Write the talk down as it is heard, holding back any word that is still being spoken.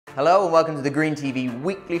Hello and welcome to the GreenTV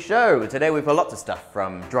weekly show. Today we've got lots of stuff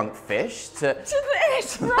from drunk fish to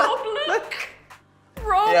this. Rob, look.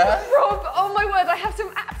 Rob, Yeah? Rob, oh my word, I have some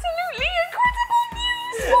absolutely incredible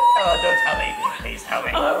news for you. Oh, don't tell me. Please tell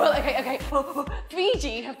me. Oh, well, okay.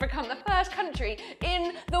 Fiji have become the first country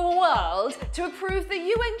in the world to approve the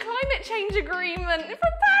UN climate change agreement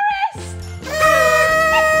from Paris.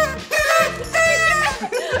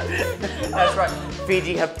 That's right.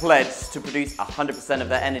 Fiji have pledged to produce 100% of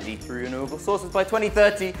their energy through renewable sources by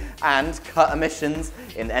 2030 and cut emissions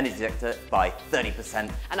in the energy sector by 30%.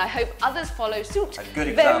 And I hope others follow suit A good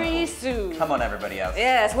example. very soon. Come on, everybody else.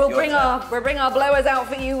 Yes, we'll bring our blowers out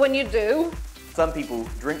for you when you do. Some people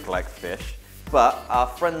drink like fish, but our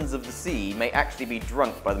friends of the sea may actually be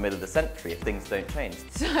drunk by the middle of the century if things don't change.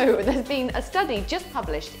 So there's been a study just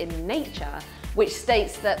published in Nature which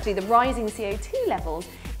states that the rising CO2 levels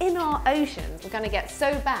in our oceans are going to get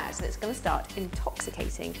so bad that it's going to start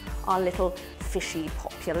intoxicating our little fishy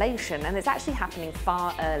population, and it's actually happening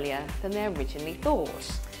far earlier than they originally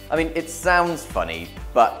thought. I mean, it sounds funny,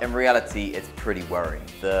 but in reality, it's pretty worrying.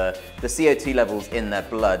 The CO2 levels in their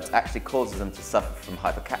blood actually causes them to suffer from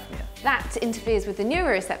hypercapnia. That interferes with the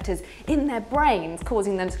neuroreceptors in their brains,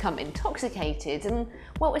 causing them to become intoxicated and,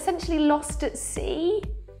 well, essentially lost at sea.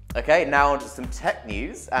 Okay, now on to some tech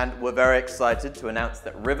news, and we're very excited to announce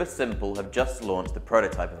that River Simple have just launched the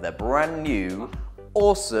prototype of their brand new,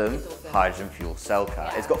 awesome hydrogen fuel cell car.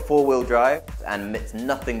 Yeah. It's got 4-wheel drive and emits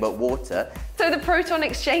nothing but water. So the proton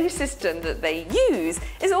exchange system that they use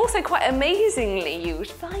is also quite amazingly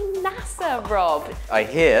used by NASA, Rob. I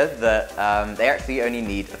hear that they actually only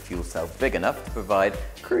need a fuel cell big enough to provide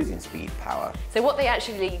cruising speed power. So what they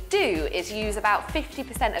actually do is use about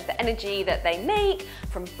 50% of the energy that they make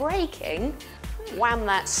from braking, wham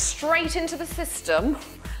that straight into the system,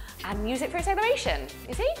 and use it for acceleration.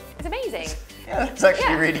 You see? It's amazing. Yeah, it's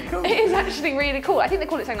actually really cool. It is actually really cool. I think they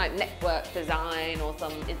call it something like network design or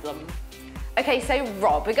some ism. Okay, so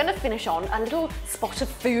Rob, we're going to finish on a little spot of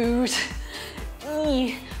food.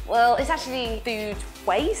 Well, it's actually food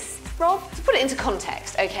waste, Rob. To put it into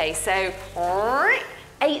context, okay, so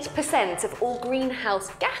 8% of all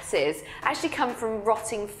greenhouse gases actually come from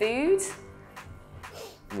rotting food.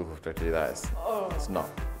 Ooh, don't do that. That's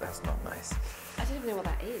not nice. I don't even know what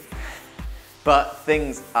that is. But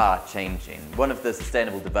things are changing. One of the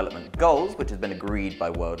Sustainable Development Goals, which has been agreed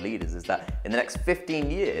by world leaders, is that in the next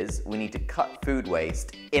 15 years, we need to cut food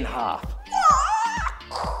waste in half.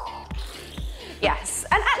 Yes,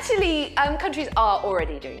 and actually countries are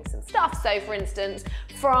already doing some stuff. So for instance,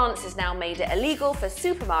 France has now made it illegal for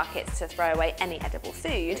supermarkets to throw away any edible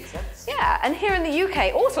food. Makes sense. Yeah, and here in the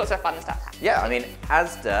UK, all sorts of fun stuff happens. Yeah, I mean,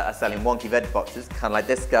 Asda are selling Wonky veg boxes, kind of like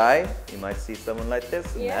this guy. You might see someone like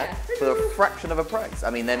this in there, for a fraction of a price. I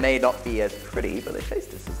mean, they may not be as pretty, but they taste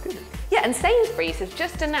just as good. Yeah, and Sainsbury's has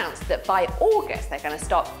just announced that by August, they're going to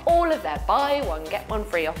stop all of their buy one, get one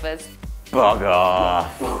free offers. Bug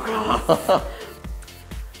off.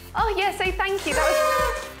 Oh yeah, so thank you. That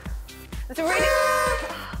was a really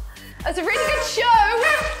good show.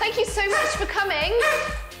 Thank you so much for coming.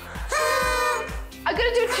 I'm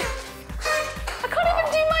gonna do. I can't even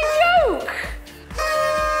do my joke.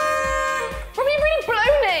 Rob, you've really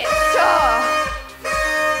blown it.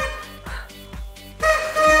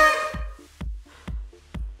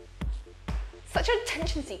 Such an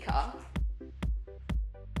attention seeker.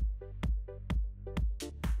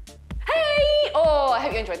 Oh, I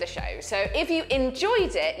hope you enjoyed the show. So if you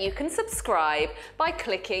enjoyed it, you can subscribe by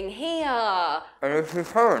clicking here. And if you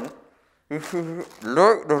haven't, you should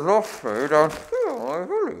like the last show down here,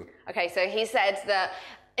 really. Okay, so he said that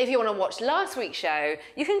if you want to watch last week's show,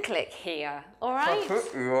 you can click here, all right? That's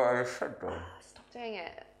it, you are a shadow. Stop doing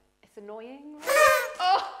it. It's annoying.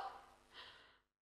 Oh.